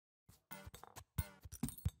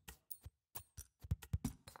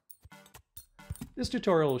This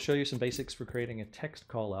tutorial will show you some basics for creating a text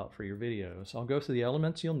callout for your videos. I'll go through the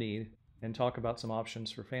elements you'll need and talk about some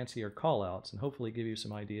options for fancier callouts and hopefully give you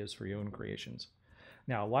some ideas for your own creations.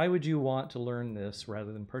 Now, why would you want to learn this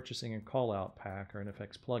rather than purchasing a callout pack or an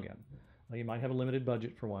effects plugin? Well, you might have a limited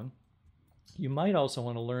budget for one. You might also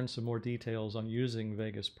want to learn some more details on using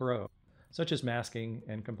Vega Pro, such as masking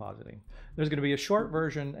and compositing. There's going to be a short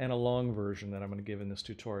version and a long version that I'm going to give in this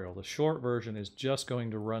tutorial. The short version is just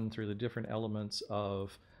going to run through the different elements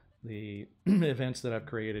of the events that I've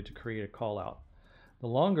created to create a callout. The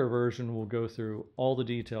longer version will go through all the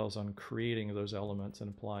details on creating those elements and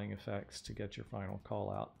applying effects to get your final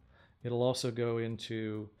callout. It'll also go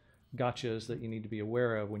into gotchas that you need to be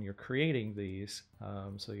aware of when you're creating these,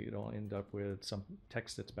 so you don't end up with some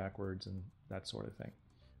text that's backwards and that sort of thing.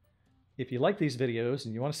 If you like these videos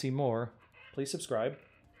and you want to see more, please subscribe.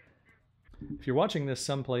 If you're watching this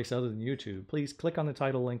someplace other than YouTube, please click on the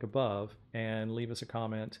title link above and leave us a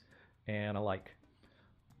comment and a like.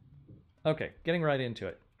 Okay, getting right into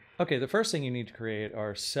it. Okay, the first thing you need to create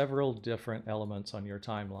are several different elements on your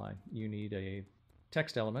timeline. You need a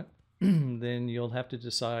text element, then you'll have to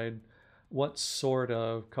decide what sort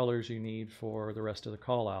of colors you need for the rest of the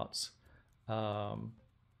callouts.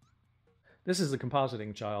 This is the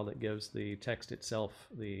compositing child that gives the text itself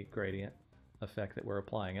the gradient effect that we're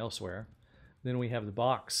applying elsewhere. Then we have the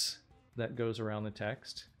box that goes around the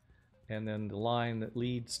text, and then the line that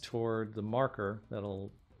leads toward the marker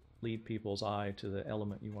that'll lead people's eye to the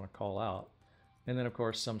element you want to call out. And then of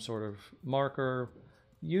course some sort of marker.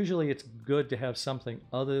 Usually it's good to have something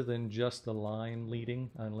other than just the line leading,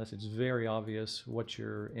 unless it's very obvious what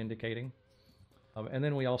you're indicating. And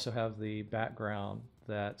then we also have the background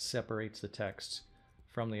that separates the text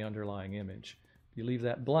from the underlying image. If you leave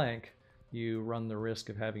that blank, you run the risk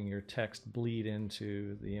of having your text bleed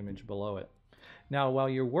into the image below it. Now, while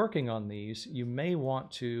you're working on these, you may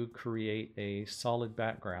want to create a solid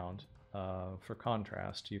background for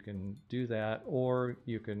contrast. You can do that, or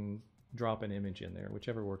you can drop an image in there,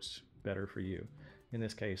 whichever works better for you. In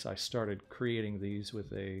this case, I started creating these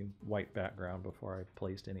with a white background before I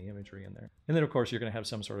placed any imagery in there. And then of course you're going to have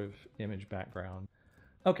some sort of image background.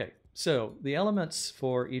 Okay, so the elements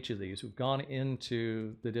for each of these, we've gone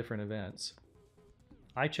into the different events.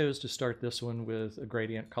 I chose to start this one with a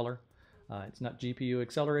gradient color. It's not GPU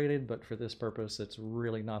accelerated, but for this purpose it's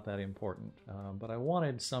really not that important. But I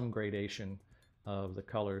wanted some gradation of the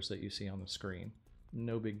colors that you see on the screen.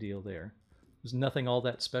 No big deal there. There's nothing all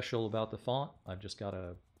that special about the font. I've just got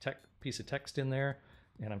a piece of text in there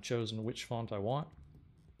and I've chosen which font I want.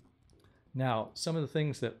 Now, some of the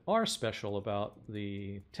things that are special about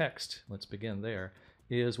the text, let's begin there,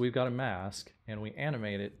 is we've got a mask and we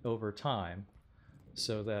animate it over time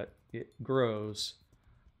so that it grows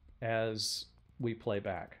as we play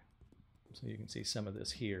back. So you can see some of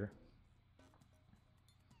this here.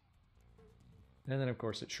 And then of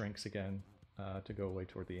course it shrinks again to go away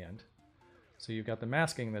toward the end. So you've got the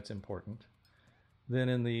masking that's important. Then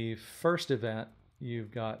in the first event,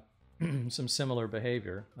 you've got some similar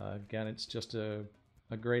behavior. Again, it's just a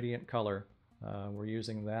gradient color. We're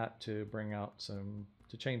using that to bring out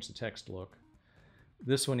to change the text look.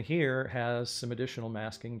 This one here has some additional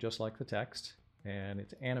masking just like the text, and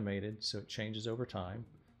it's animated so it changes over time,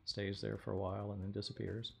 stays there for a while and then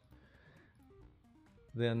disappears.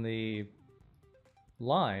 Then the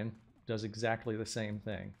line does exactly the same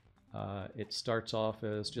thing. It starts off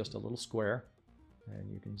as just a little square,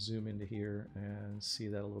 and you can zoom into here and see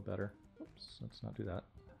that a little better. Oops, let's not do that.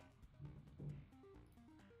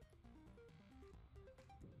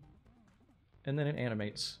 And then it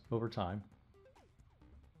animates over time.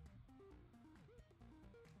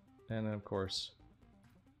 And then of course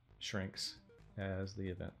shrinks as the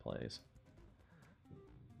event plays.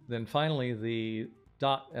 Then finally the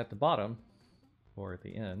dot at the bottom, or at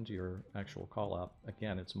the end, your actual callout,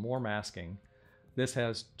 again, it's more masking. This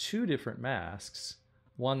has two different masks,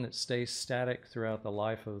 one that stays static throughout the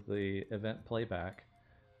life of the event playback,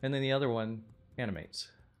 and then the other one animates.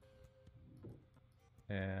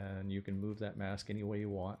 And you can move that mask any way you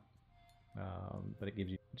want, but it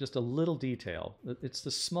gives you just a little detail. It's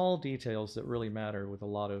the small details that really matter with a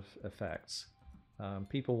lot of effects.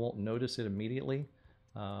 People won't notice it immediately,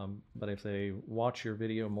 but if they watch your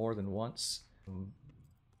video more than once,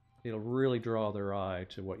 it'll really draw their eye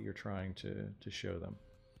to what you're trying to show them.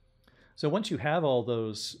 So once you have all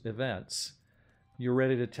those events, you're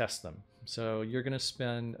ready to test them. So you're going to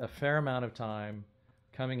spend a fair amount of time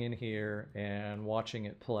coming in here and watching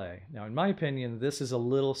it play. Now, in my opinion, this is a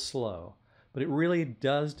little slow, but it really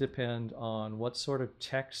does depend on what sort of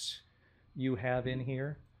text you have in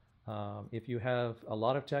here. If you have a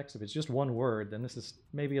lot of text, if it's just one word, then this is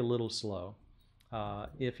maybe a little slow.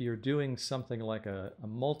 If you're doing something like a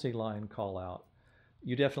multi-line call out,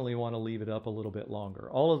 you definitely want to leave it up a little bit longer.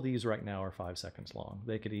 All of these right now are 5 seconds long.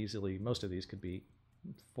 They could easily, most of these could be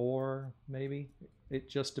 4 maybe. It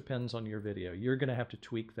just depends on your video. You're going to have to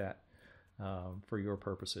tweak that for your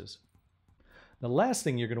purposes. The last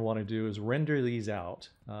thing you're going to want to do is render these out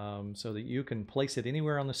so that you can place it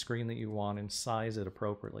anywhere on the screen that you want and size it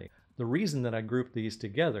appropriately. The reason that I grouped these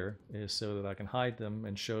together is so that I can hide them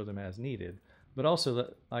and show them as needed, but also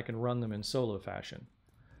that I can run them in solo fashion.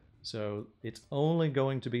 So it's only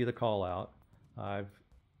going to be the call out. I've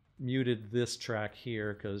muted this track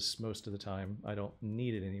here because most of the time I don't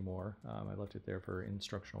need it anymore. I left it there for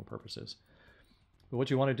instructional purposes. But what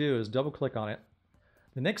you want to do is double click on it.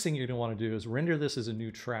 The next thing you're going to want to do is render this as a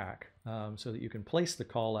new track so that you can place the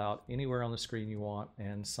call out anywhere on the screen you want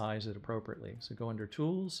and size it appropriately. So go under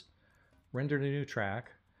Tools, Render to New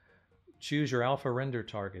Track, choose your alpha render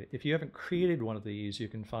target. If you haven't created one of these, you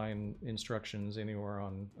can find instructions anywhere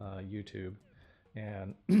on YouTube.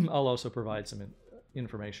 And I'll also provide some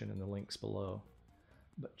information in the links below.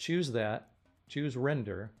 But choose that, choose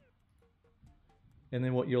Render, and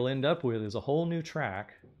then what you'll end up with is a whole new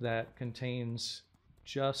track that contains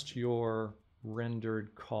just your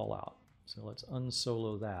rendered call out. So let's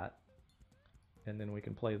unsolo that, and then we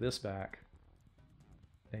can play this back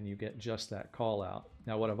and you get just that call out.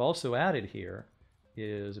 Now what I've also added here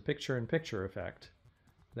is a picture-in-picture effect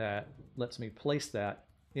that lets me place that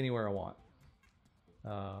anywhere I want.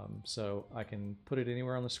 So I can put it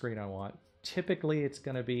anywhere on the screen I want. Typically it's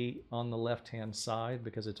going to be on the left-hand side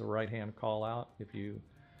because it's a right-hand call out. If you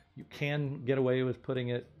can get away with putting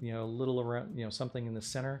it, a little around, something in the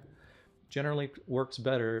center. Generally works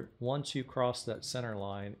better once you cross that center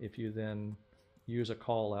line if you then use a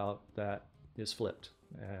call out that is flipped.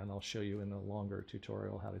 And I'll show you in the longer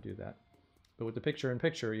tutorial how to do that. But with the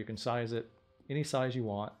picture-in-picture, you can size it any size you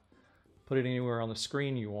want, put it anywhere on the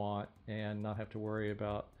screen you want, and not have to worry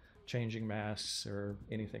about changing masks or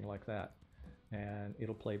anything like that. And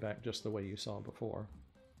it'll play back just the way you saw before.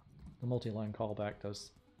 The multi-line callback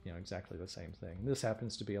does exactly the same thing. This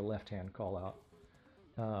happens to be a left-hand call out.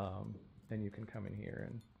 Then you can come in here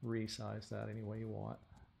and resize that any way you want.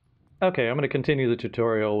 Okay, I'm going to continue the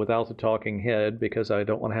tutorial without the talking head because I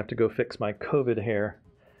don't want to have to go fix my COVID hair.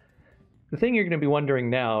 The thing you're going to be wondering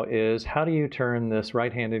now is how do you turn this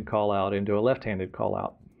right-handed call out into a left-handed call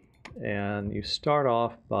out? And you start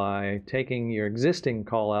off by taking your existing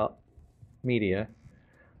call out media,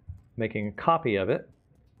 making a copy of it,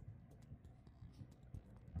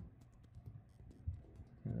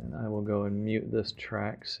 and I will go and mute this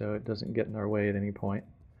track so it doesn't get in our way at any point.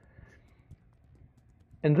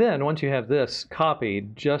 And then once you have this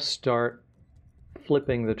copied, just start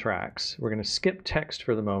flipping the tracks. We're going to skip text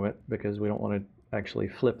for the moment because we don't want to actually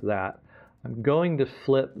flip that. I'm going to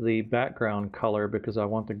flip the background color because I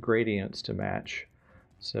want the gradients to match.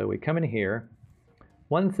 So we come in here.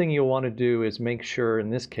 One thing you'll want to do is make sure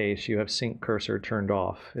in this case you have sync cursor turned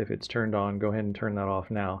off. If it's turned on, go ahead and turn that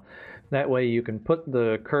off now. That way you can put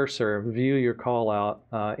the cursor, view your call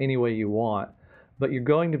out any way you want, but you're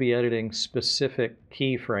going to be editing specific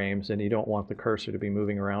keyframes and you don't want the cursor to be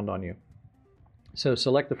moving around on you. So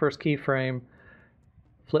select the first keyframe,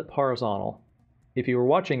 flip horizontal. If you were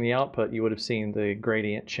watching the output, you would have seen the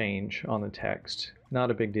gradient change on the text.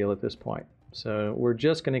 Not a big deal at this point. So we're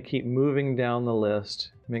just going to keep moving down the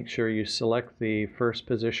list. Make sure you select the first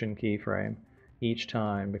position keyframe each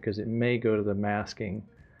time because it may go to the masking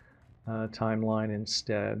timeline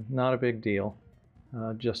instead. Not a big deal.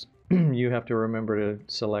 Just you have to remember to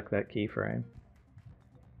select that keyframe.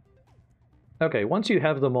 Okay, once you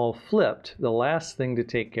have them all flipped, the last thing to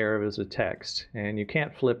take care of is the text. And you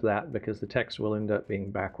can't flip that because the text will end up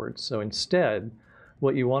being backwards. So instead,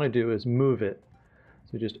 what you want to do is move it.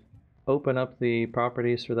 So just open up the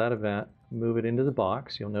properties for that event, move it into the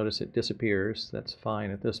box. You'll notice it disappears. That's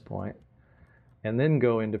fine at this point. And then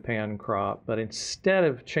go into pan crop. But instead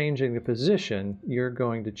of changing the position, you're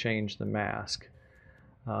going to change the mask.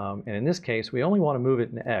 And in this case, we only want to move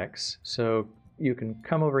it in X. So you can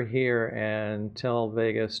come over here and tell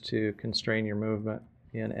Vegas to constrain your movement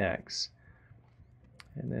in X.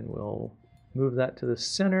 And then we'll move that to the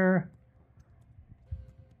center.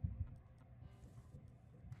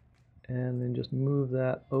 And then just move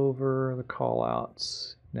that over the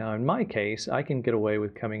callouts. Now in my case, I can get away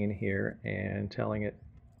with coming in here and telling it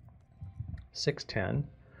 610,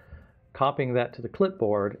 copying that to the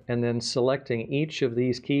clipboard, and then selecting each of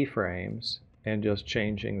these keyframes and just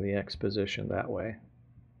changing the X position that way.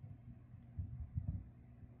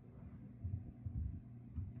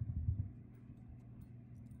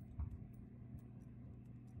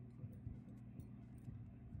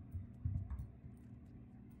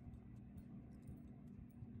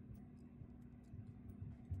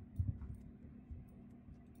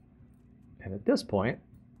 And at this point,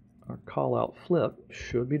 our call out flip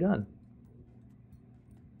should be done.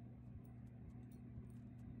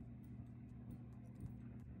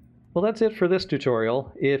 Well, that's it for this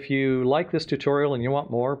tutorial. If you like this tutorial and you want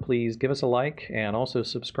more, please give us a like and also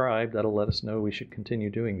subscribe. That'll let us know we should continue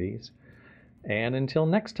doing these. And until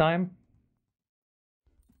next time,